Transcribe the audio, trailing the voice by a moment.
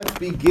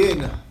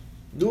begin.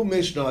 New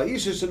Mishnah.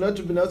 Isha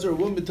shenatra b'nazar, a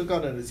woman took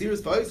on a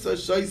naziris v'ayisa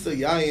shaisa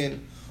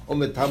yayin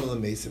umetamel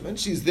mesim, and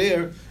she's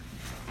there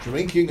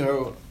drinking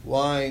her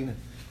wine,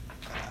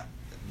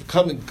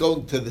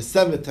 going to the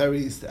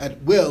cemeteries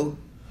at will.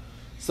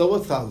 So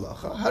what's the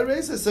halacha?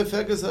 Hareza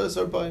sefegas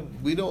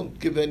ha'sarbaim. We don't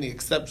give any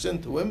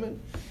exception to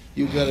women.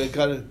 You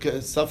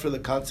gotta suffer the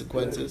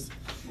consequences,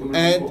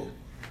 and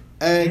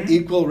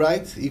equal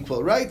rights,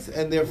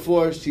 and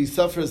therefore she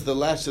suffers the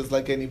lashes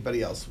like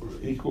anybody else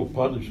would. Equal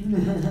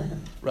punishment.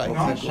 Right.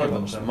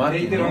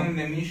 Later on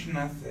the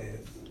Mishnah says.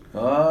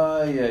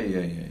 Oh,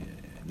 yeah.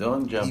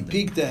 Don't jump. He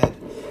peeked ahead.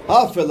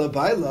 After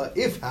labaila,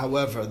 if,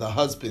 however, the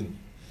husband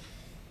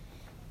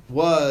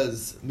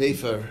was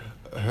mefer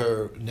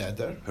her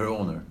neder, her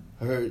owner,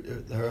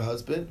 her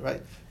husband,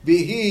 right?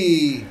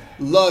 Bihi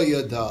la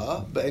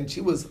yada, and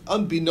she was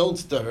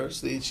unbeknownst to her,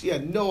 so she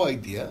had no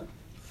idea.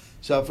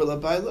 Shafar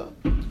labaila,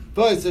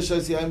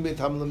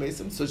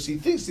 so she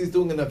thinks she's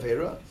doing an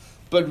avera,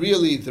 but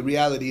really the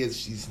reality is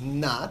she's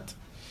not.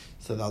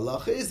 So the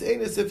halacha is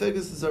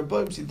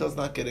she does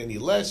not get any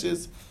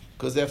lashes,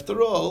 because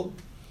after all,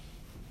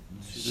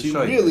 she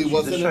really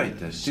wasn't a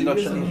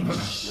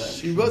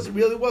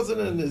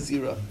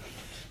Nazira.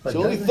 But she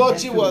only thought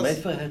she was. Wait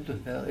for her to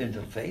her in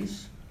the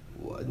face?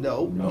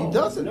 No, he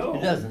doesn't. No.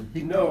 He doesn't.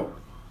 No.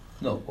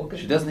 No, okay.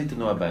 She doesn't need to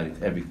know about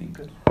it, everything.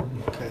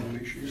 Okay.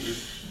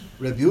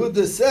 Rabbi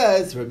Yehuda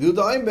says, Rabbi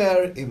Yehuda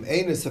Aimer, im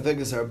eines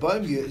sefegas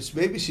harbaim,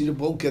 maybe she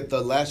won't get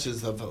the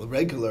lashes of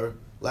regular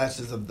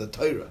lashes of the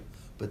Torah.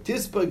 But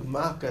tisbag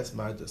makas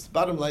mardas.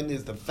 Bottom line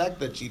is the fact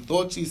that she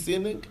thought she's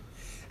sinning,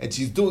 and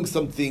she's doing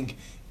something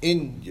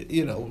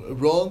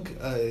wrong,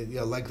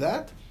 like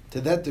that,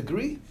 to that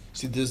degree,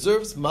 she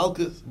deserves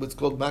malchus, what's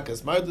called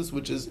makas mardas,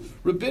 which is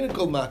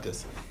rabbinical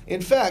makas.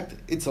 In fact,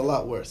 it's a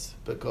lot worse,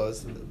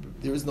 because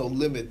there is no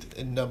limit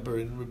in number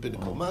in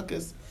rabbinical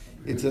makas.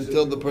 It's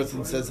until the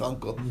person says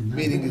uncle,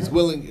 meaning is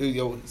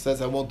willing,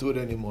 says I won't do it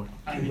anymore.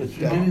 But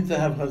you need to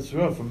have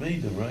Hazra from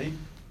Ada, right?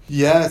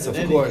 Yes, of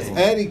In any course. case.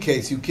 Any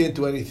case, you can't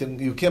do anything.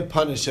 You can't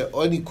punish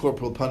any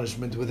corporal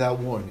punishment without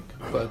warning.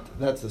 But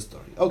that's the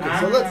story. Okay,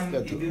 so let's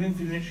get to it. Didn't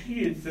finish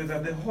here. It says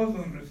that the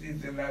husband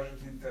receives the lashes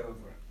instead of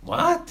her.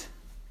 What?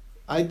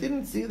 I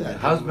didn't see that. The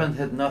husband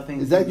had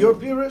nothing. Is that your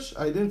Pirush?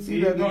 I didn't see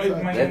that. No, it's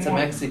inside. my- That's a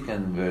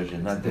Mexican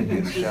version, not the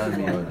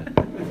Yerushalmi or the...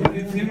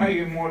 It's in my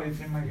Gemara.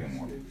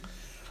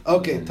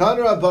 Okay,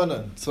 Tanra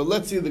Abanan. So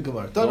let's see the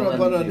Gemara. Tanra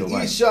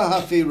Abanan. Isha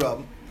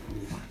hafiram.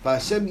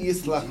 Vashem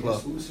yislach lo.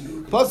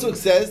 Pasuk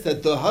says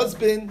that the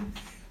husband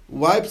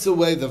wipes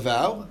away the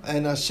vow,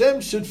 and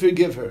Hashem should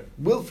forgive her,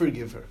 will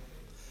forgive her.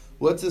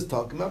 What's this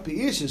talking about?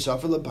 This is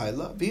talking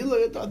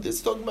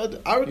about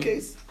our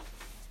case,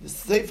 the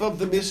seif of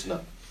the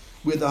Mishnah,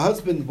 where the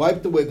husband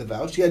wiped away the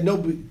vow. She had no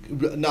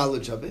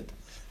knowledge of it.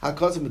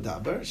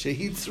 She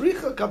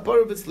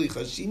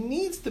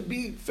needs to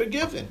be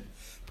forgiven,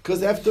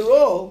 because after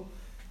all,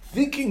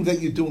 thinking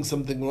that you're doing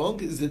something wrong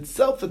is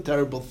itself a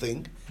terrible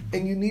thing,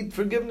 and you need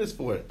forgiveness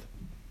for it.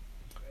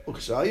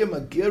 It's a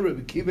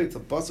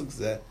pasuk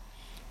zeh.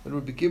 When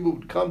Rabbi Kiva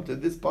would come to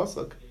this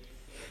pasuk,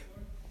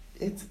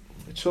 it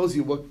shows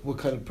you what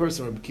kind of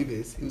person Rabbi Kiva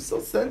is. He was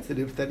so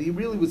sensitive that he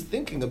really was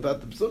thinking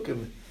about the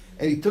psukim,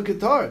 and he took it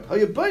to heart.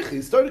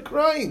 He started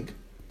crying.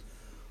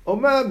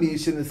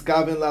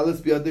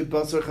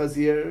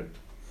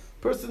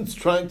 Person's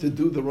trying to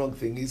do the wrong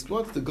thing. He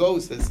wants to go,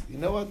 says, you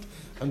know what,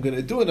 I'm going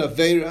to do an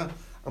Aveira,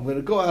 I'm going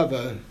to go have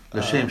a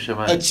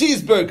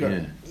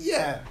cheeseburger.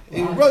 Yeah. And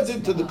he runs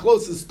into the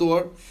closest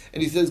store,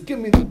 and he says, give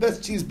me the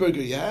best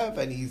cheeseburger you have,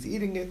 and he's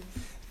eating it.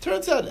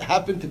 Turns out it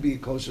happened to be a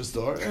kosher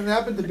store, and it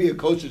happened to be a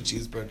kosher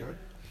cheeseburger.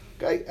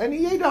 Okay? And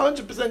he ate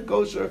 100%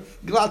 kosher,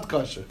 glatt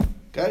kosher.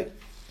 Okay?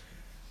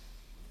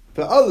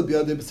 For all of the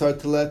other b'sar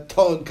telet,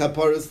 ton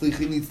kaparas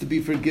lichi needs to be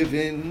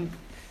forgiven.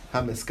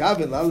 What's what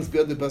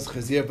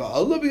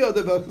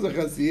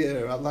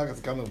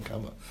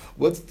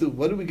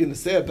are we going to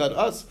say about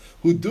us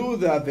who do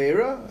the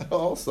Avera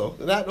also?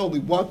 Not only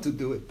want to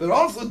do it, but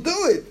also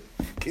do it.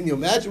 Can you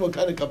imagine what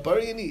kind of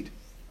kapara you need?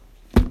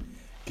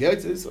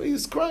 So he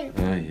was crying.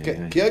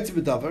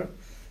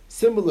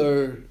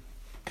 Similar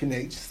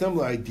kinech,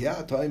 similar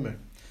idea.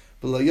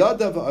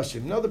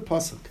 Another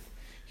pasuk.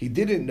 He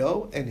didn't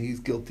know and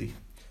he's guilty.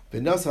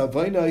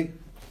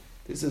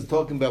 This is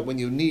talking about when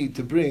you need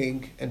to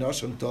bring an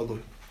Asham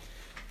Talui.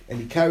 And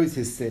he carries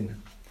his sin.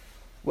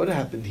 What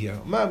happened here?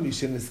 What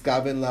was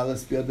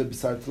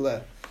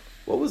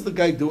the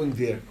guy doing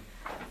there?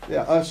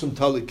 The Asham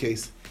Talui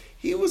case.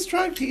 He was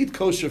trying to eat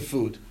kosher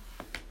food.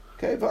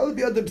 Okay,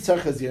 and it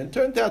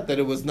turned out that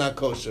it was not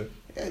kosher.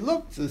 It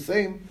looked the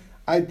same,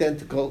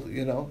 identical, If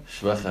you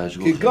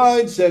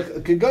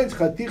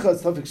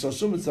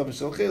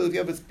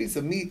have a piece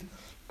of meat,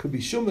 could be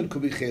shuman,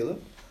 could be chelav.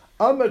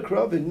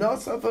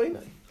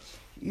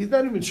 He's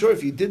not even sure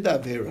if he did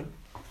that Avera,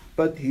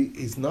 but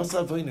he's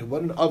nasa avayna.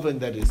 What an oven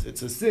that is!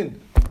 It's a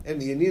sin,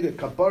 and you need a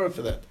kapara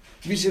for that.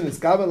 His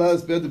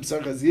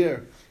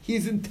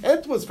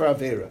intent was for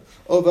Avera.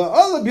 Over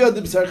all of B'yad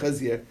B'sar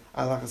Chazir,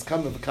 Allah has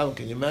come.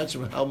 Can you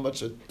imagine how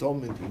much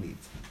atonement he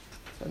needs?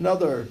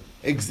 Another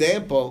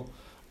example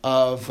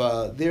of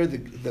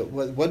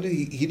what did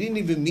he didn't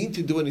even mean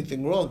to do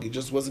anything wrong. He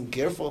just wasn't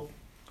careful,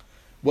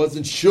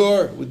 wasn't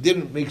sure,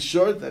 didn't make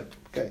sure that.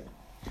 Okay,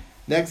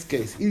 next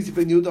case. He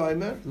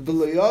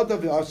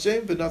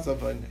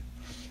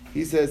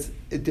says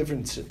a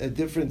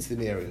different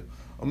scenario.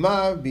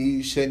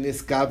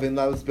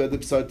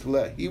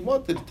 He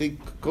wanted to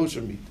take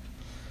kosher meat.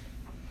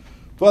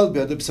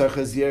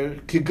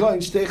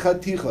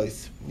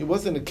 It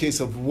wasn't a case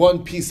of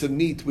one piece of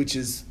meat, which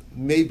is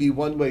maybe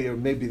one way or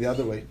maybe the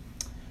other way.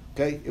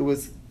 Okay, it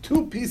was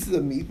two pieces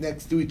of meat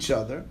next to each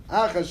other.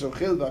 One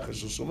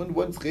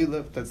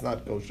chilef that's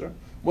not kosher,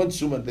 one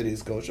shuman that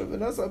is kosher.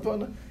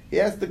 He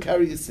has to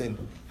carry a sin.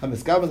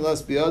 He's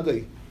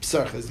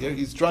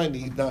trying to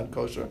eat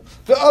non-kosher.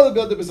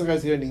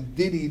 And he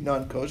did eat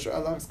non-kosher.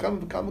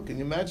 Can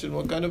you imagine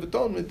what kind of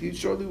atonement he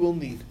surely will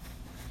need?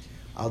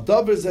 And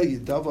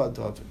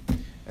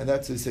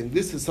that's his saying.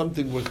 This is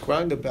something worth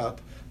crying about.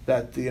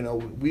 That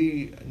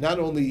we not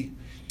only.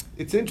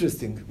 It's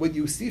interesting. What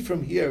you see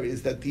from here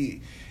is that the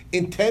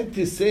intent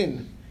to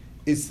sin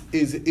is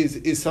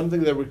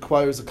something that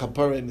requires a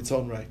kapara in its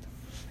own right,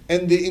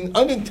 and the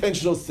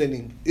unintentional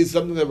sinning is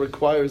something that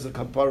requires a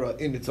kapara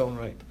in its own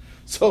right.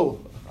 So,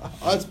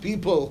 us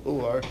people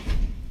who are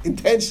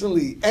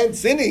intentionally and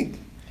sinning,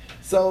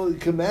 so you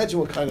can imagine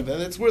what kind of,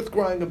 and it's worth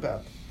crying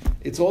about.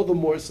 It's all the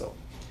more so.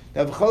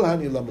 Now,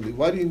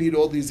 why do you need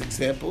all these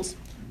examples?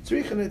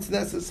 It's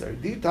necessary.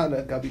 By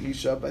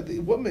the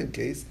woman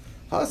case,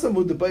 I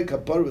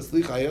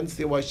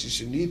understand why she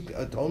should need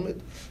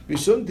atonement.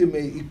 This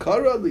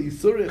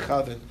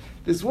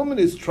woman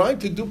is trying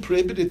to do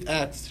prohibited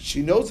acts.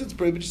 She knows it's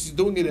prohibited, she's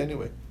doing it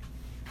anyway.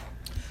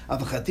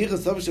 He's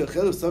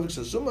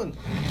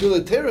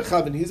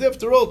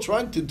after all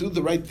trying to do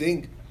the right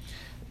thing.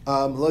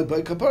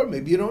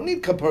 Maybe you don't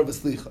need kapar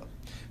v'slicha.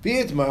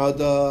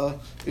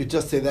 You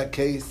just say that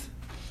case.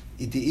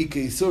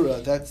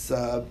 That's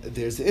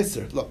there's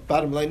isser. Look,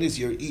 bottom line is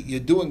you're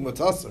doing what's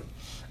asur.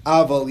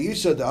 But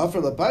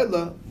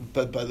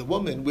by the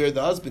woman where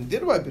the husband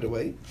did wipe it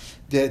away,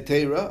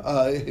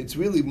 it's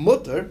really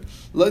mutter.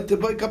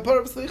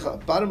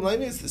 Bottom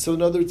line is, so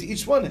in other words,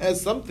 each one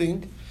has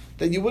something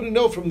that you wouldn't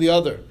know from the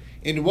other.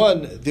 In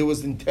one, there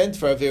was intent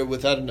for aver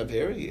without an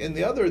aver. In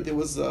the other, there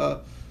was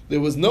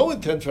no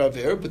intent for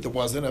aver, but there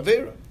was an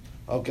aver.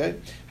 Okay,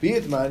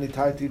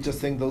 just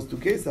saying those two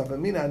cases. It's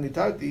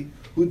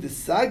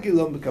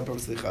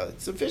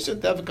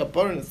sufficient to have a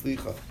kapar and a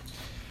slicha.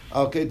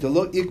 Okay,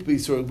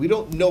 we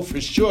don't know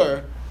for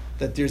sure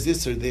that there's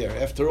isser there.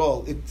 After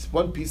all, it's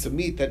one piece of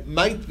meat that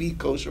might be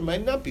kosher,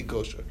 might not be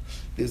kosher.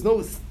 There's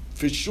no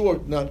for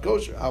sure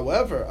non-kosher.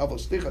 However,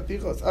 there's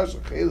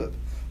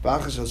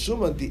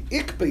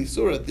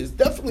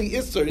definitely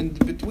isser in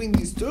between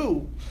these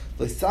two.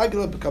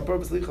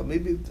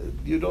 Maybe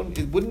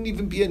it wouldn't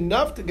even be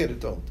enough to get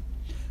atoned.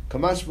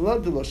 Kamash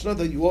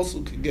that you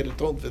also can get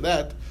atoned for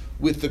that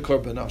with the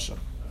korban asha.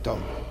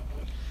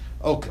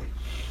 Okay.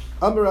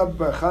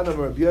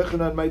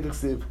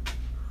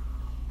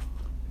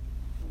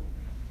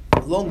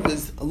 Along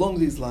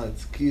these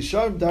lines,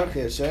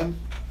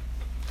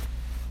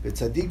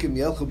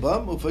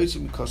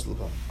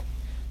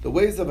 the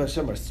ways of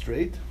Hashem are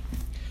straight.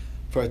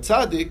 For a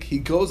tzaddik, he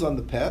goes on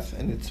the path,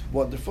 and it's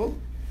wonderful.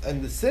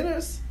 And the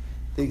sinners,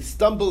 they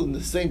stumble in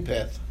the same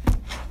path.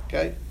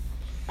 Okay?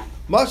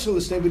 We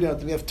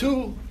have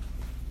two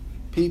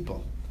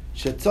people,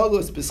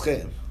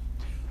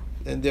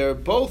 and they're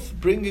both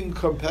bringing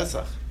Korban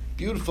Pesach,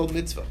 beautiful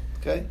mitzvah.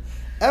 Okay?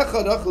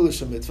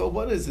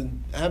 One is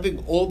in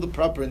having all the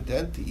proper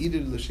intent to eat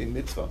it l'shem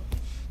mitzvah,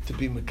 to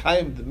be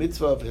mekayim the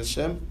mitzvah of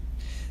Hashem.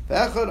 And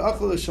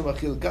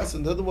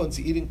the other one's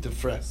eating to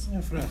fres.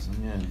 Yeah, fres.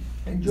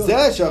 The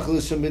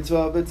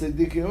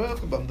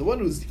one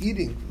who's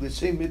eating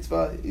l'shem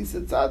mitzvah, he's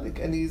a tzaddik,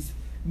 and he's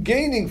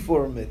gaining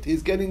from it.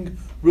 He's getting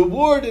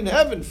reward in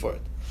heaven for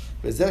it.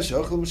 That's the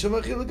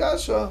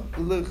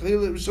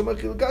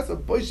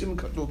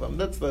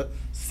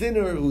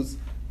sinner who's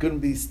going to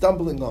be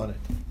stumbling on it.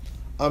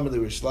 Amalei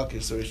Rish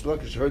Lakish. So Rish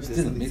Lakish heard this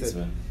and he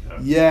said,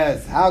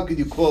 yes, how could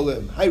you call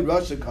him? Hi,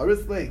 Rasha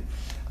Karisley.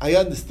 I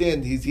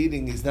understand he's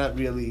eating, he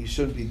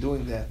shouldn't be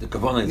doing that. The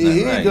kavanah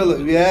is not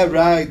right. Yeah,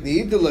 right.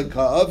 He's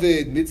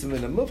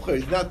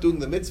not doing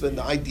the mitzvah in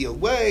the ideal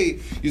way.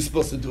 You're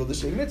supposed to do the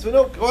same mitzvah.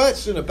 No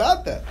question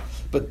about that.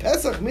 But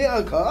Pesach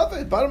mi'al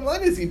ka'avid, bottom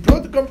line is he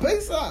brought the Korban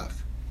Pesach.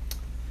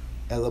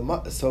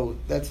 So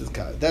that's his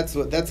kasha.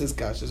 That's his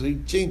kasha. So he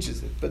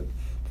changes it. But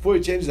before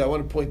he changes it, I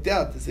want to point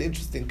out there's an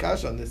interesting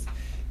kasha on this.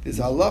 There's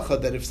a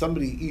halacha that if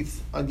somebody eats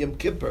on Yom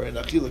Kippur in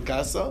Achila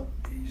Kasa,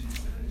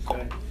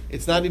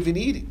 it's not even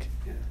eating.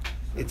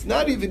 It's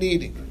not even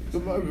eating.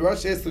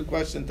 Rosh asked the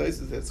question,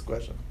 Taisus asked the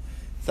question.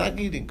 It's not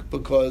eating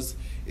because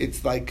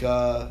it's like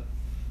it's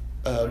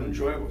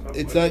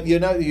not. You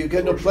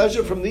get no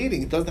pleasure from the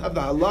eating. It doesn't have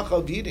the halacha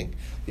of eating.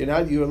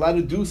 You're allowed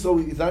to do so.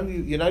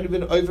 You're not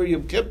even over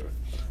Yom Kippur.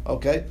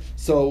 Okay,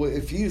 so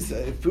if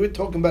we're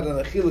talking about an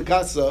achila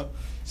kasa,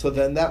 so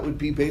then that would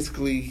be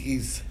basically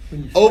he's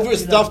When you say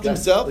overstuffed achilat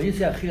himself. When you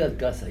say achilat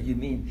gasa, you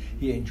mean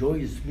he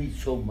enjoys meat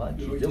so much?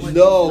 Is that what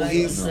No, you're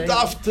he's saying?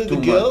 stuffed to the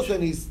Too gills much.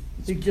 and he's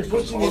He just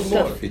pushing in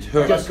stuff- more. It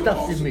hurts. Just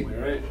stuffs in meat.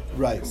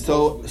 Right.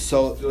 So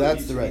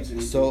that's the right.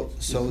 So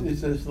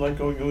Is this like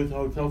going to a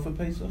hotel for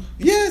Pesach?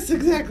 yes,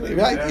 exactly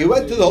right. You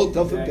went to the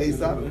hotel for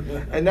Pesach,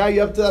 and now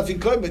you have to have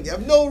Afikomen. You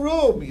have no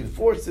room. You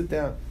force it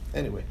down.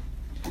 Anyway,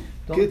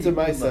 Don't kids eat are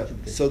too Maisa. much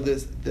of this.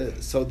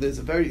 So there's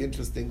a very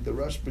interesting. The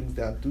Rush brings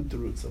down two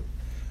terutzim.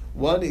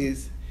 One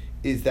is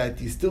that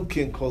you still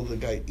can't call the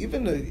guy,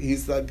 even though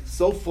he's like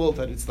so full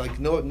that it's like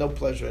no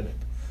pleasure in it.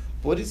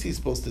 What is he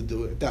supposed to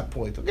do at that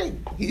point? Okay,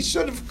 he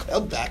should have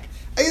held back.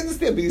 I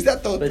understand, but he's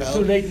at the hotel. But it's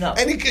too late now.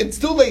 And it's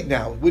too late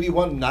now. Would you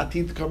want him not to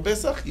eat the Korban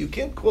Pesach? You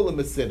can't call him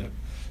a sinner.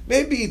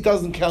 Maybe it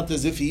doesn't count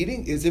as if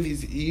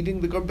he's eating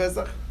the Korban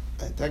Pesach,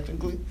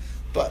 technically.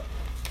 But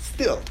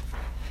still,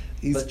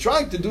 he's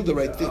trying to do the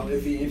right thing.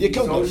 If You he's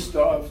can't so go-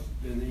 stuffed,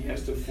 then he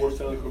has to force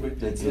down the korban.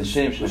 That's the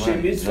same L'shem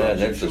Shemayim. mitzvah, Yeah,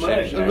 that's the L'shem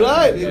same Shemayim. Shemayim.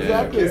 Right, Yeah.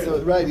 exactly. So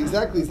right,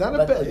 exactly. He's not a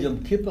But bad.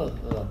 Yom Kippur,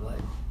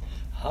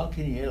 how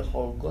can he eat a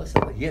whole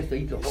gosa? He has to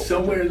eat the whole.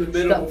 Somewhere in the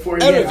middle Stuff- before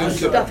he Erev gets Yom to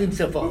Kippur. stuff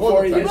himself a Before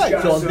whole he time. gets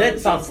Right. So on gas, that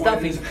it's part, not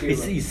stuffing, quite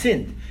as he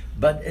sinned.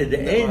 But at the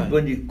No, end, right.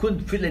 when he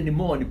couldn't fill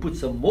anymore and he put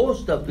some more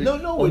stuff, No,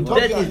 we're on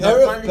talking that about is not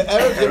Erev punishment.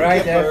 Yom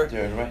Right Kippur.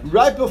 after, right.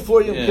 Right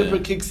before Yom Yeah. Kippur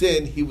kicks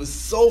in, he was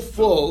so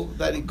full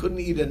that he couldn't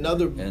eat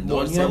another And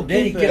more. on So Yom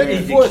then he Kippur, kept he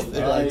eating. forced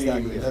it. Ah,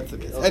 Exactly, that's the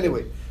case. okay.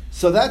 Anyway,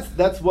 so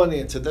that's one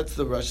answer. That's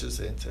the Rush's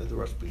answer. The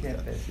Rush brings Can't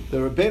down. pass it. The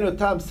Rabbeinu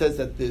Tam says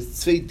that there's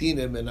tzvei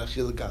dinim and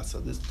achil gasa.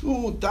 There's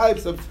two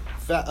types of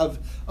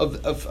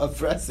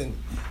fasting.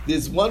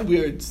 There's one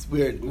where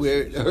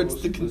it hurts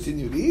to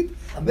continue to eat.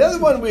 The other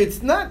one where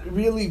it's not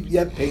really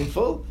yet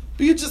painful,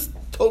 but you're just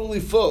totally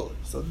full.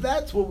 So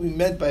that's what we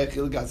meant by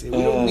achil gasa. We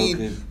don't mean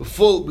okay.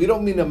 full. We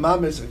don't mean a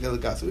mamish achil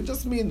gasa. We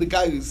just mean the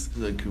guy who's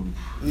Like,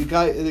 the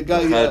guy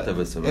Chalta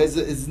v'savah.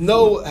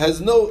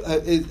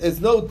 has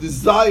no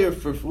desire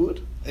for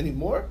food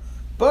anymore,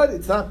 but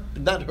it's not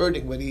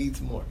hurting when he eats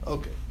more.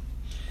 Okay,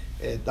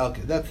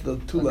 okay, that's the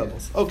two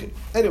levels. Okay,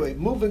 anyway,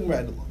 moving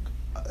right along.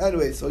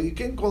 Anyway, so you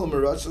can't call him a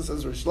Rosh,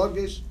 says Rish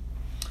Lakish.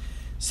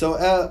 So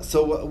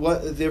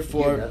what?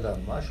 Therefore, Yeah,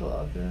 that marshal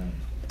out there.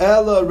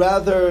 Ella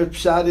rather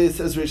Pshadi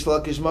says Rish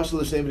Lakish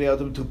Mashal L'Shnei Bnei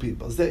Adam, two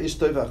people.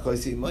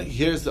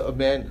 Here's a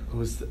man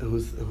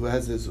who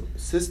has his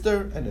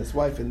sister and his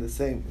wife in the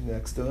same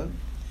next to him.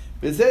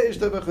 And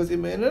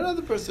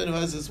another person who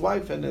has his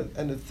wife and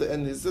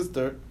his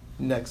sister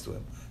next to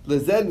him.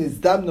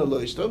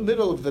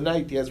 Middle of the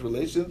night he has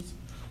relations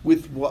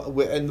with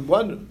and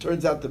one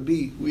turns out to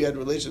be who he had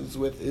relations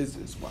with is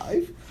his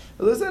wife.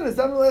 And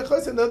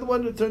the other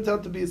one turns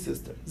out to be his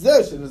sister.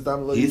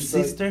 his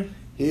sister?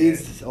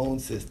 His own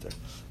sister.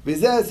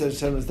 That's the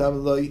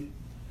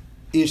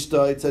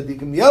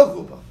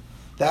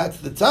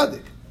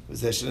tzaddik.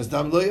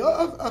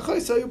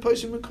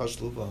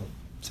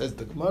 Says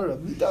the Gemara,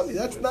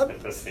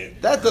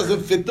 Midami, that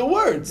doesn't fit the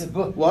words.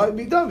 Why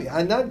Midami?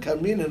 Anan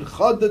Kamin and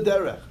Chad the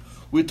Derech.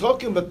 We're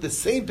talking about the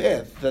same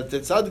path, that the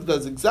tzaddik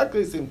does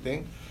exactly the same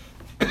thing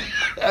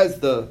as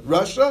the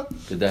Rasha.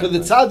 For the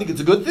tzaddik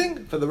it's a good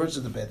thing, for the Rasha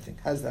it's a bad thing.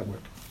 How does that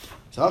work?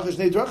 So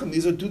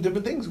these are two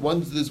different things.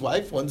 One's his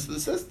wife, one's the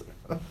sister.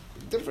 Big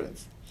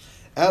difference.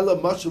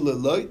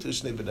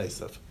 The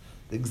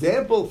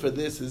example for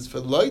this is for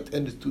Lot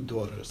and his two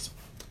daughters.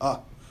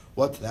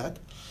 What's that?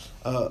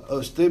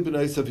 What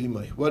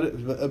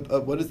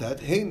is that?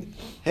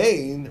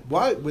 Hein,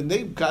 why, when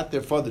they got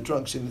their father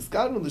drunk,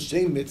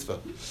 mitzvah.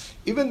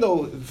 Even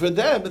though for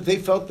them, they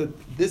felt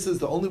that this is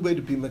the only way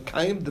to be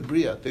Mekayim the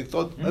Bria. They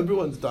thought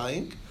everyone's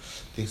dying.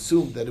 They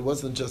assumed that it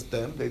wasn't just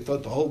them. They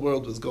thought the whole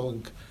world was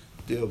going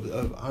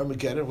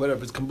Armageddon,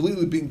 whatever. It's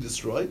completely being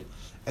destroyed.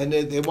 And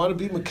they want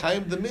to be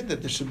Mekayim the Mid, that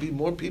there should be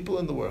more people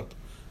in the world.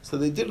 So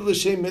they did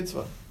L'Shem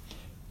Mitzvah.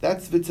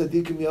 That's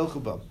V'tzadikim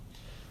Yelchubam.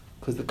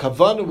 Because the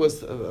kavana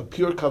was a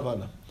pure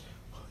kavana.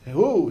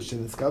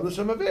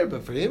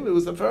 But for him, it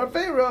was a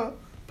farafera.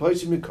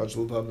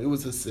 It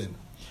was a sin.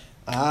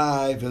 Who was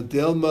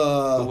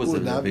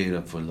it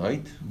Avera for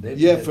light?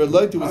 Yeah, for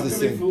light it was a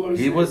sin.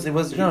 He was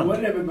drunk.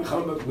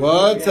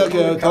 One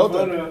second, I told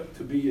them.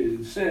 To be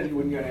a sin, you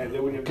wouldn't get. They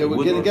wouldn't Okay,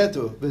 we're going to get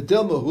to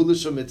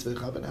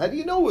it. How do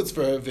you know it's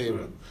for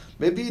Avera?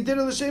 Maybe he did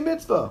a l'shem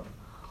mitzvah.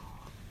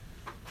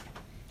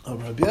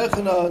 Rabbi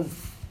Yochanan,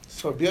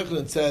 so Rabbi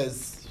Yochanan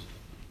says,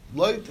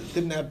 Lot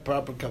didn't have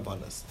proper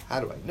kavanas. How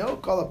do I know?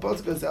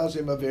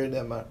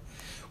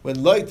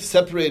 When Lot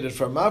separated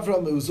from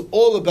Avram, it was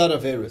all about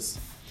Averis.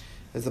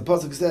 As the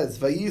pasuk says,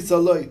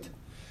 Vayisa Lot.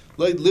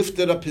 Lot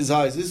lifted up his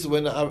eyes. This is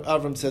when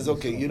Avram says,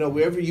 okay,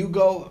 wherever you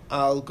go,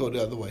 I'll go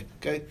the other way.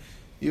 Okay?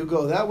 You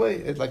go that way,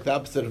 it's like the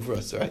opposite of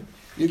us, right?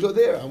 You go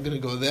there, I'm going to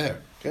go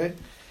there. Okay?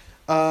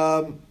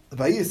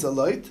 Vayisa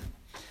Lot.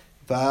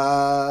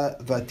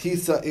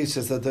 Vatisa Isha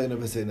Sadona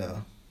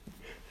Vesena.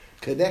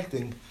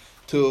 Connecting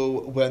to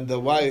when the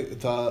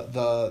wife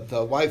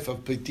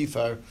of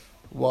Potiphar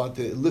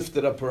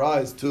lifted up her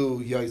eyes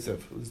to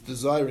Yosef, who was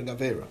desiring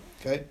Avera.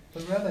 Okay?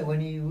 But Rabbi, when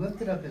he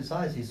lifted up his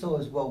eyes, he saw it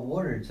was well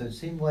watered, so it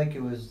seemed like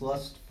it was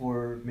lust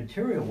for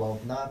material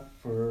wealth, not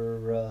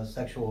for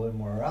sexual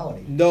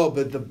immorality. No,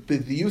 but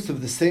the use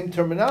of the same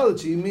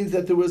terminology means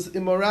that there was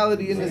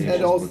immorality in his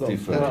head also.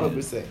 That's what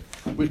we're saying.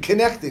 We're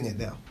connecting it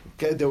now.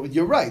 Okay,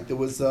 you're right. There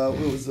was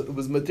it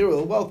was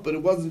material wealth, but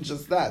it wasn't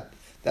just that.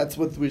 That's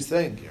what we're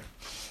saying here.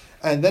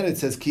 And then it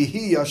says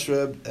Kihi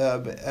Yashreb.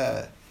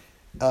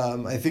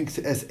 I think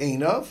as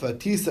Einav.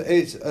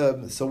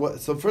 Tisa.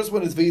 So first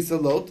one is Visa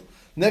Lot.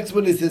 Next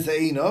one is this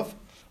Einav.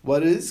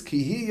 What is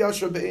Kihi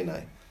Yashreb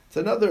Einai? It's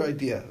another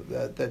idea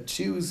that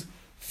she was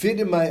fit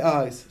in my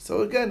eyes.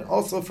 So again,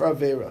 also for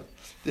Avera.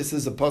 This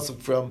is a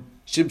pasuk from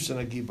Shimshon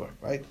HaGibor,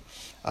 right?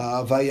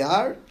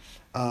 Vayar.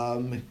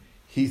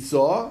 He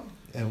saw.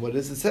 And what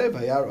does it say?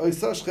 Vayar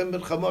oisa Shchem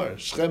ben Chamar.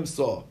 Shchem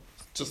saw.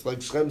 Just like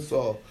Shchem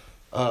saw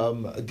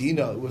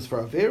Dinah, it was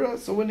for Avera.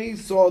 So when he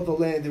saw the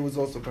land, it was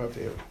also for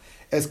Avera.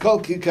 As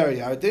called Kikar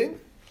Yardin.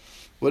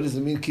 What does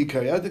it mean,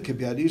 Kikar Yardin?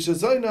 Kibiyadisha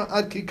Zoina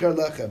ad Kikar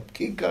Lechem.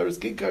 Kikar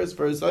is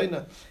for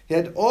Zoina. He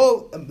had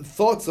all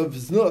thoughts of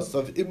znus,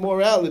 of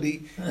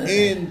immorality,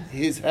 in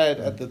his head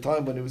at the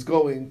time when he was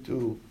going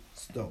to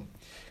Sodom.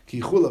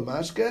 Kichula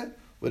Mashke.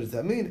 What does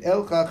that mean?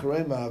 El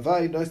Chacharei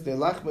Ma'avai Noisne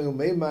Lachme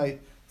Umeimai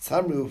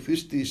Tzamru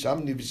Fishti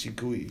Shamni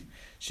V'Shikui.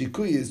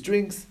 Shikui is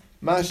drinks.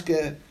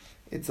 Mashke,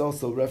 it's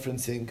also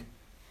referencing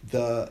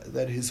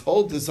that his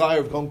whole desire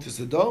of going to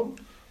Sodom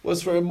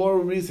was for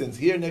immoral reasons.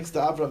 Here next to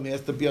Avram, he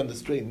has to be on the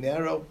straight and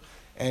narrow,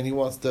 and he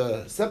wants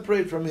to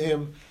separate from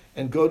him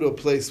and go to a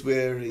place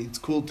where it's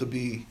cool to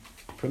be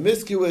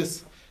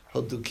promiscuous.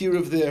 He'll do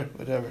kiruv there,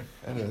 whatever.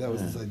 Anyway, that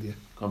was his idea.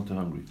 Come to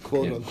Hungary.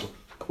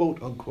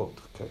 Quote unquote.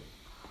 Okay.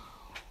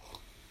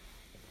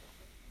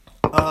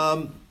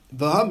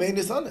 V'hamein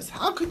is honest.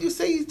 How could you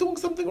say he's doing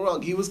something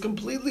wrong? He was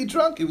completely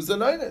drunk. He was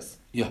an honest.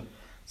 Yeah.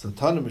 So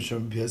Tana Mishra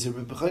Rabbi Yezer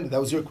Rabbi Chanan. That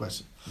was your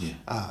question.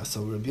 Yeah.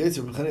 So Rabbi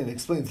Yezer Rabbi Chanan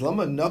explains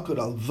Lama Nakud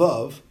al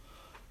Vav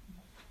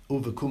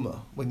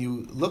Uvekuma. When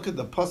you look at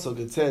the pasuk,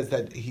 it says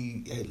that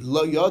he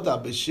Lo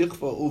Yada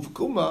B'Shichva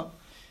Uvekuma.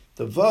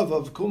 The Vav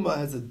of Kuma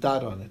has a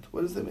dot on it.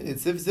 What does that mean?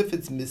 It's as if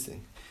it's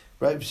missing,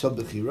 right? B'Shal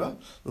Bechira.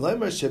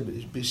 L'Leimer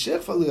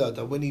B'Shichva Lo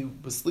Yada. When he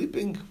was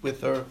sleeping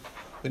with her,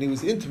 when he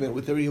was intimate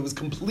with her, he was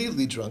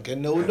completely drunk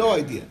and no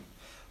idea.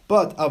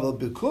 But Aval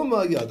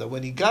B'Kuma Yada.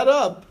 When he got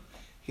up,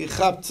 he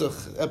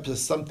chaptzach,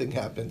 something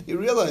happened. He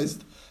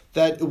realized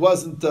that it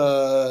wasn't,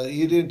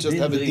 he didn't just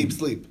have a deep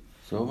sleep.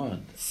 So what?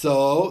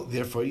 So,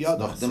 therefore, yada.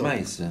 Not the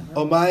mice.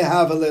 Omai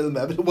have a little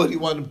mevit. What do you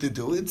want him to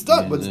do? It's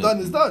done. What's done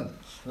is done.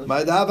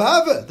 Might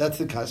have it. That's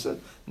the kasha.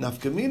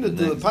 Nafkamina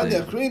to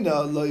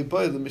Panyachrina lo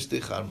yiboy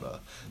l'mishtei chamra.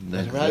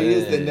 And right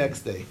is the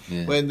next day.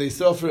 Yeah. When they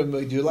saw for him, do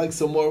you like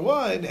some more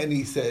wine? And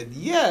he said,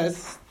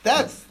 yes.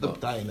 That's the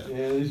ptaina. Yeah,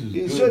 this is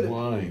You good should-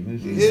 wine.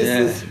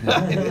 This is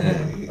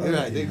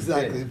right,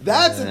 exactly.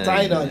 That's a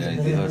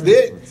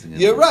taina.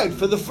 You're right.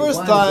 For the first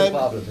Wine is time, a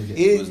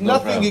problem.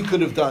 nothing he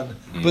could have done.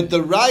 Yeah. But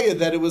the raya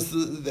that it was,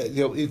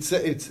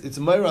 it's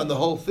Meir on the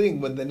whole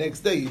thing. When the next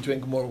day he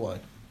drank more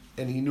wine,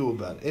 and he knew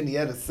about it, and he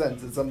had a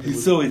sense that something. He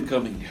was, saw it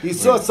coming. He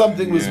saw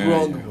something was Yeah,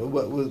 wrong. yeah.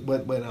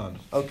 What went on?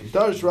 Okay.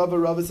 Darish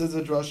Rabba says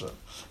a drasha.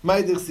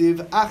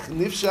 Ma'idechsiv ach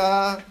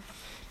nifsha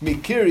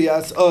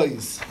mikirias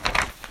ois.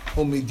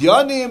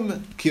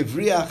 Umidyanim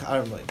kivriach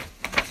armain.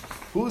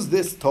 Who's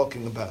this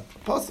talking about?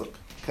 Pasuk,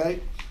 okay?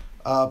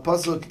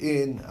 Pasuk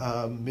in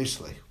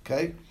Mishlei,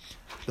 okay?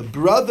 The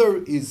brother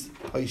is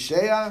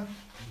Hoshea,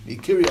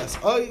 Mikirias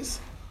Ois,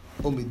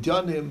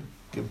 Umidyanim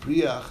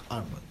kivriach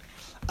armain.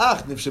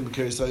 Ach, nifshem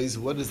mikirias ois,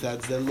 what is that?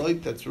 It's the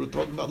light, that's what we're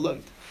talking about,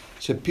 light.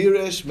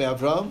 Shepiresh me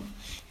Avram,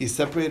 he's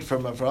separated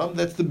from Avram,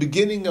 that's the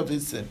beginning of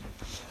his sin.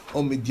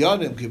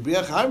 Umidyanim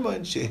kivriach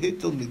armain,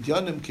 shehitel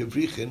midyanim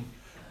kivrichin,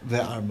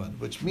 ve'arman,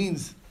 which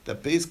means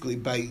that basically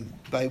by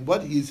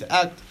what his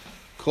act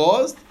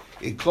caused,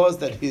 it caused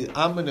that his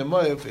Ammon and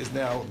Moav is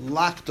now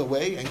locked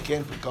away and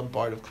can't become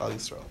part of Klal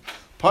Yisrael.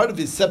 Part of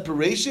his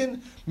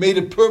separation made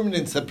a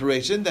permanent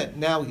separation that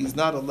now he's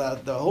not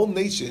allowed. The whole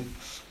nation,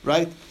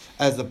 right?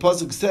 As the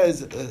pasuk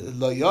says,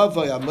 Lo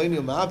yavai Amoni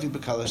u'ma'avi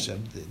b'Kal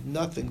Hashem.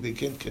 Nothing they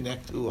can't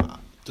connect to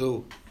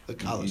the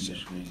Kal Hashem.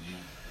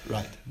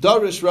 Right.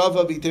 Darish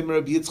Rava v'Item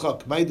Rabbi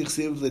Yitzchak. Ma'idich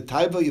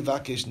l'taiva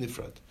yivakesh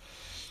nifrad.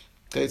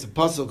 Okay, it's a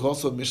pasuk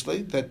also in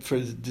Mishlei that for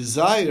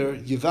desire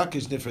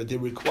yivakesh nifrad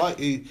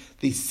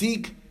they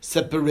seek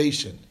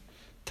separation.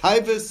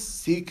 Taivas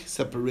seek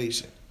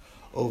separation.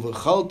 Over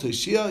chal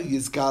toshia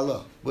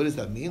yizgala. What does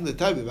that mean? The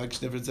taiva yivakesh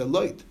nifrad is a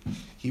light.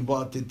 He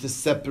wanted to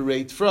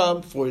separate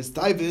from for his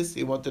taivas.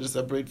 He wanted to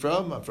separate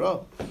from.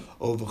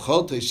 Over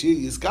chal toshia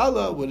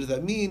yizgala. What does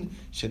that mean?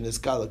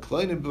 Shenizgala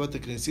kloinim b'vat the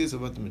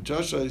b'vat the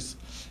midrashos.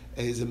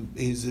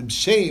 His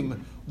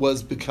shame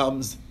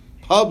becomes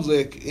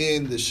public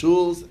in the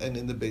shuls and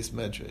in the base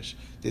medrash.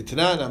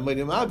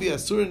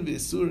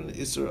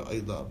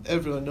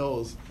 Everyone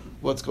knows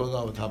what's going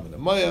on with Haman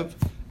and Moav,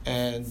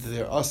 and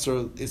their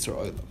Asur Isur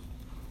Olam.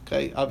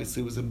 Okay,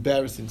 obviously it was an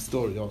embarrassing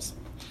story also.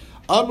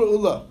 Amr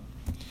Ullah,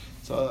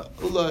 So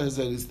Ula has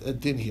a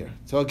din here.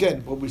 So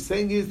again, what we're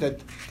saying is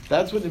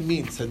that's what it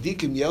means.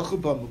 Sadikim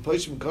Yelchubam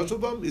Uposhim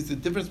Koshubam is the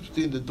difference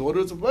between the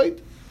daughters of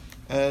Light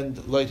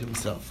and Light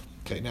himself.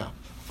 Okay, now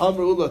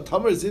Amr Ula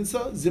Tamar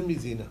Zinsa Zimri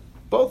Zina.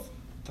 Both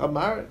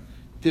Tamar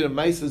did a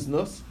Maisas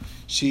Nus.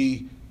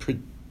 She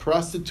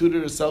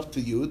prostituted herself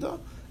to Yehuda,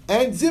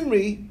 and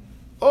Zimri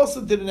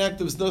also did an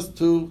act of Znus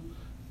to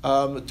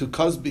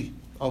Cosby.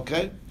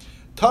 Okay,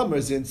 Tamar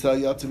Zinsa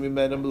Yatim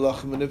Mimena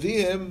Melachim and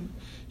Avim.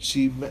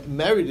 She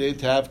married it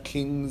to have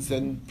kings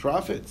and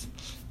prophets.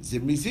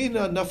 Zimri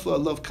Zina Nafla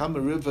Love Kama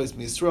Rivas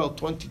Misrael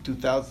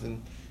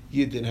 22,000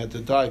 Yidden had to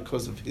die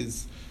because of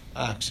his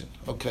action.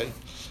 Okay.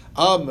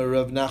 Rav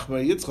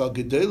Nachman Yitzchak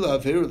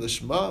Gedela Avera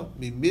Lishma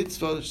Mi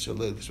Mitzvah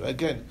Shalei Lishma.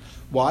 Again,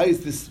 why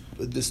is this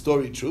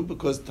story true?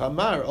 Because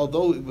Tamar,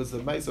 although it was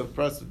a mice of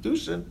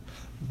prostitution,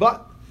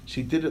 but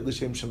she did it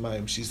l'shem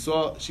shemayim.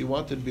 She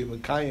wanted to be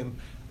Mekayim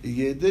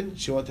Yidden.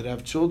 She wanted to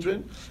have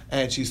children,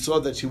 and she saw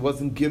that she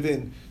wasn't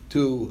given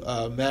to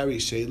marry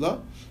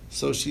Sheila,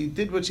 so she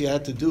did what she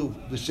had to do,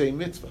 the Shem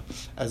Mitzvah,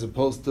 as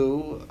opposed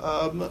to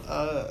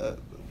the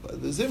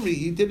Zimri.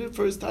 He did it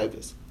for his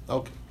taivas.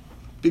 Okay,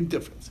 big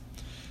difference.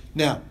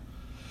 Now,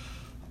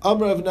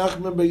 Amar of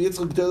Nachman Bar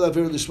Yitzchak Gedel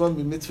Avera Lishma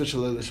Mi Mitzvah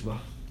Shalei Lishma.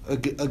 An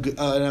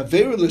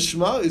Avera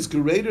Lishma is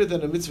greater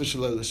than a Mitzvah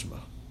Shalei Lishma.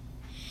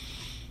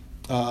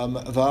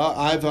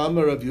 I've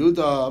Amar of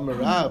Yehuda Amar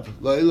Rab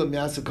La'ilam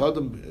Yasek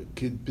Adam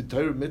Kid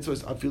B'Torah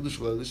Mitzvahs Afil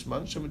Shalei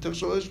Lishman Shemitach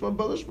Shalei Lishman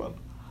Balishman.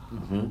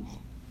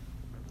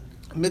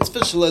 Mitzvah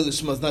Shalei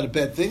Lishma is not a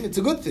bad thing. It's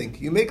a good thing.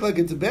 You make like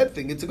it's a bad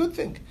thing. It's a good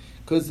thing.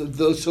 Because the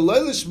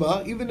Shalei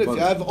Lishma, even if you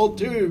have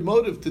ulterior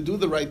motive to do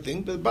the right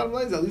thing, but the bottom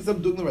line is at least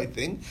I'm doing the right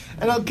thing,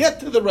 and I'll get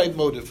to the right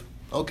motive.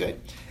 Okay?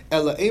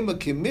 Ela Ema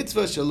Kim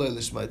Mitzvah Shalei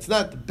Lishma. It's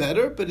not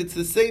better, but it's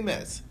the same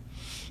as.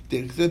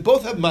 They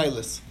both have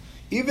milas.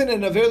 Even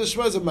an Aver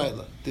Lishma is a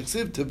mila.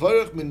 Tichsiv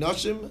Tevarach Min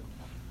Nashim,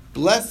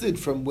 blessed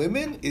from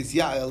women, is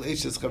Yael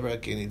Eshes Chaver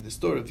HaKeni. The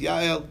story of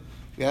Yael,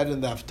 we had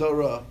in the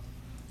Haftorah,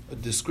 a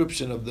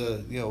description of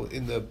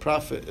in the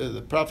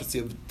prophecy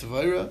of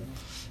Tevara,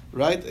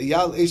 right?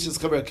 Yal Eshes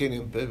Chaver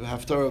HaKeni,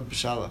 Haftorah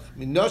B'Shalach.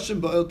 Min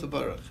Nashim Ba'el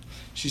Tevarach.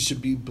 She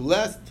should be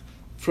blessed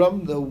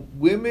from the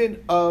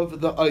women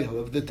of the oil,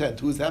 of the tent.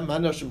 Who is that?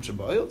 Manashim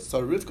Shabbayel?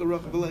 So Rivka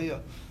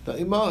Rachel the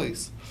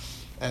Imais.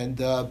 And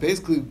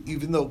basically,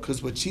 even though,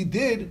 because what she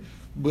did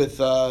with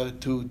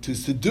to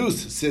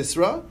seduce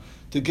Sisra,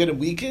 to get him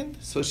weakened,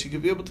 so she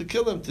could be able to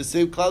kill him, to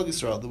save Klal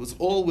Yisrael. That was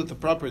all with the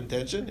proper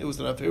intention. It was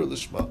an Aver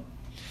Lishma.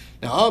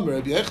 Now, Amr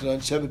Rabbi Yechanan,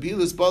 Sheva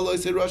Bilis, Bala,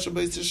 say Rasha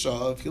Beis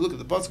Shah. If you look at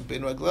the pasuk,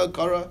 Ben Ragla,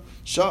 Kara,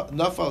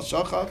 Nafal,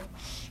 Shachav,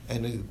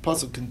 and the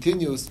pasuk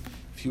continues.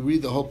 If you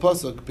read the whole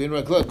pasuk, Ben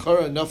Ragla,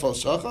 Kara, Nafal,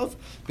 Shachav,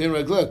 Ben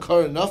Ragla,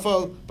 Kara,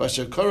 Nafal,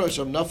 Basher Kara,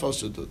 Sham Nafal,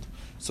 Shadud.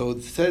 So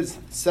it says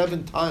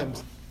 7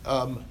 times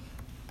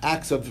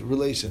acts of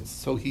relations.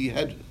 So he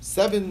had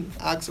 7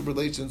 acts of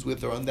relations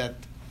with her on that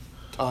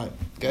time.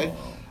 Okay,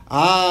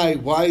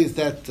 why is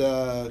that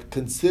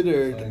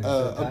considered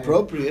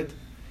appropriate?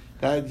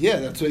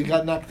 That's why he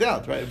got knocked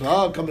out, right?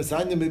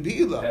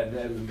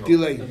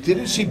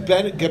 Didn't she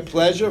get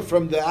pleasure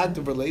from the act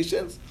of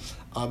relations?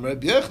 All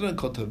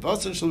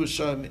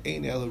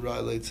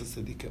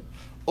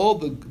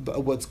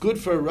what's good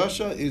for a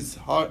Rasha is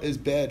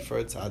bad for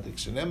a tzaddik.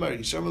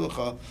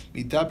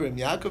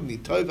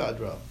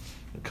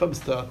 When it comes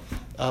to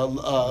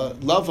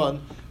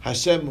Lavan,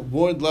 Hashem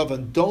warned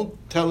Lavan, don't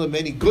tell him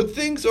any good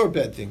things or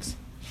bad things.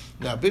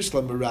 Now,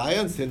 Bishlam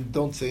Mariah said,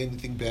 don't say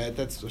anything bad.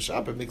 That's the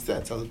Shabbat. It makes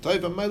sense.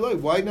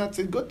 Why not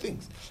say good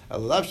things?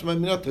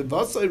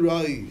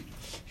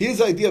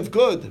 His idea of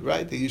good,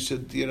 right? That you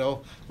should,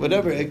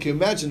 whatever. I can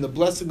imagine the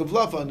blessing of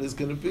Lavan is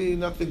going to be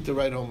nothing to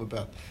write home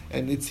about.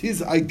 And it's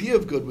his idea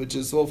of good, which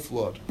is all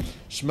flawed.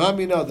 Shema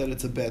Mina, that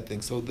it's a bad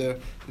thing. So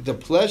the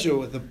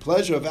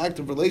pleasure of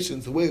active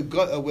relations, the way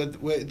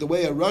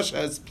a rush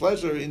has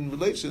pleasure in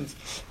relations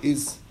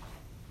is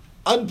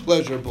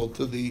unpleasurable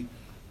to the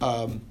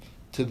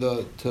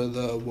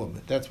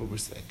woman. That's what we're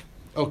saying.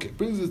 Okay,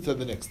 brings us to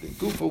the next thing.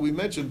 Gufa, we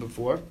mentioned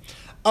before.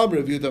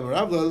 Because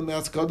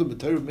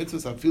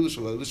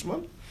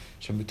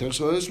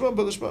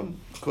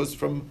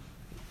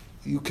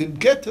you can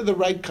get to the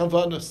right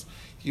kavanas.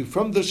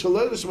 From the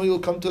Shalei Lishma, you'll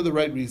come to the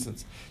right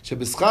reasons. There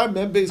were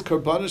 42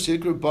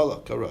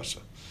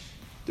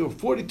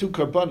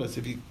 karbanas.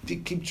 If you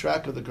keep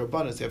track of the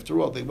karbanas, after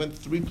all, they went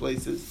 3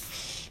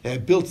 places. They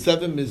built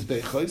 7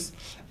 mizbechos,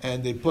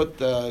 and they put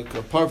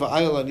parva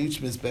ayil on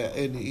each mizbech,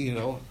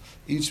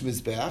 each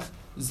mizbech.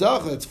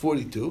 Zacha, it's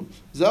 42.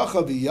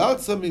 Zacha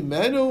v'yatsa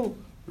mimenu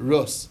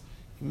rus.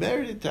 He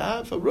married it to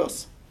have a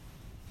rus.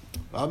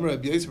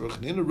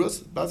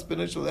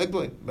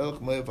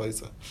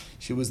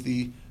 She was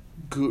the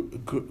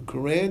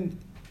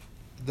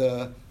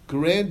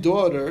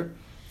granddaughter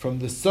from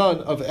the son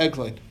of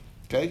Eglon.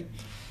 Okay?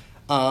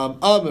 How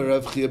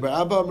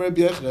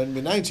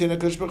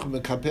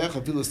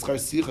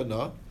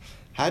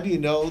do you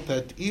know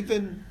that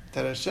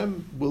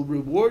Hashem will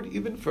reward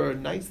even for a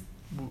nice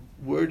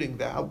wording,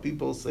 that how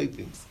people say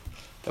things?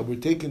 that were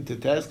taken to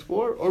task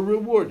for or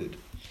rewarded.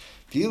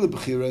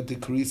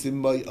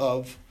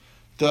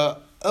 The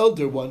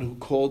elder one who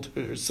called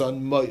her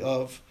son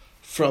Mayav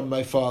from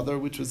my father,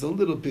 which was a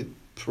little bit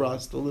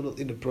prost, a little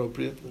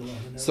inappropriate.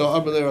 So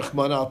Amalei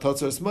Rachman al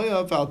Tatzar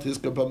Mayav al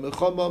Tizkar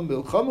Milchama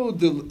Milchama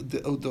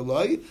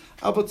Udalai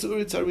al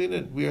Batzuri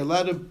Tzarinen. We are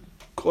allowed to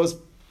cause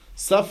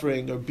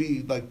suffering or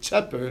be like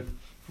cheper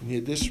in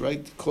Yiddish,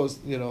 right? Cause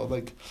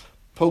like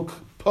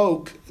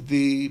poke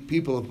the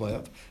people of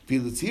Moab.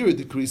 V'litzira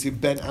decreasing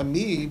Ben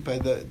Ami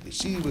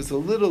she was a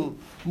little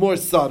more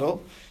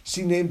subtle.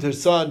 She named her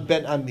son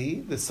Ben Ami,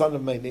 the son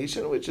of my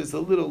nation, which is a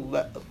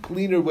little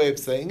cleaner way of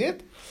saying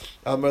it.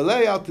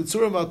 Amarlei al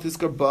Titzurim al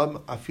Tiskar Bam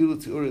Afilu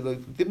Tzuri.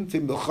 Didn't say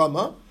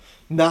Milchama,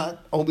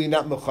 not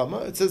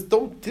Milchama. It says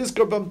don't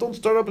Tiskar Bam, don't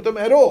start up with them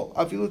at all.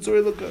 Afilu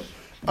Tzuri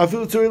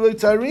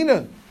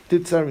Tzarina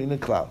did Tzarina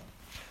Klal.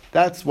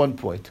 That's one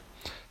point.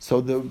 So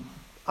the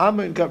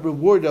Ammon got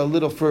rewarded a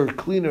little for a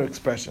cleaner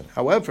expression.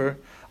 However,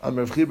 when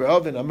your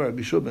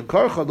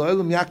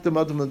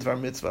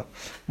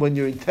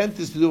intent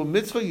is to do a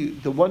mitzvah,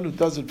 the one who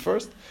does it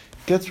first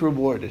gets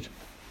rewarded.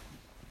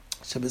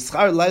 The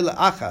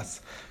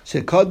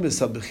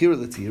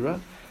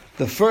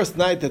first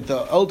night that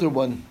the elder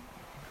one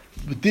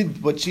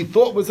did what she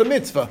thought was a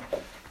mitzvah,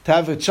 to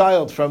have a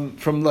child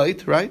from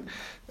light, right?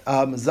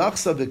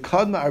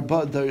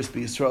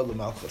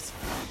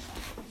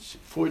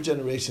 4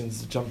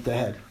 generations jumped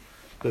ahead,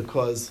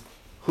 because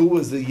who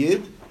was the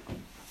Yid?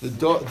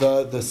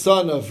 The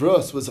son of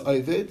Rus was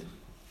Ovid,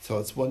 so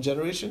it's 1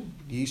 generation.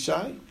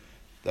 Yishai,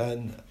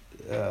 then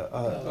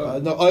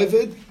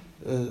Ovid,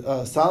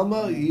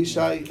 Salma,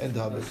 Yishai, and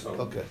David.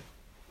 Okay.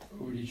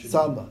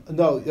 Salma.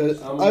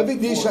 Ovid,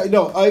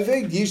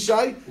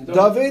 Yishai,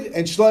 David,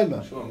 and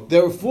Shlomo.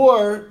 There were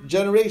 4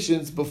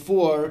 generations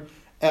before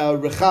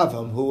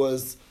Rechavam, who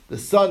was the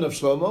son of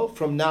Shlomo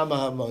from Nama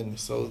Hamon.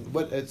 So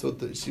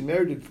she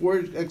merited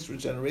 4 extra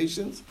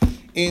generations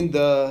in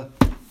the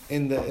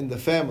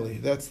family.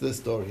 That's the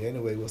story.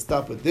 Anyway, we'll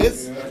stop with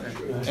this.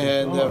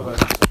 And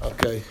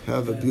okay,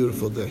 have a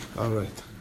beautiful day. All right.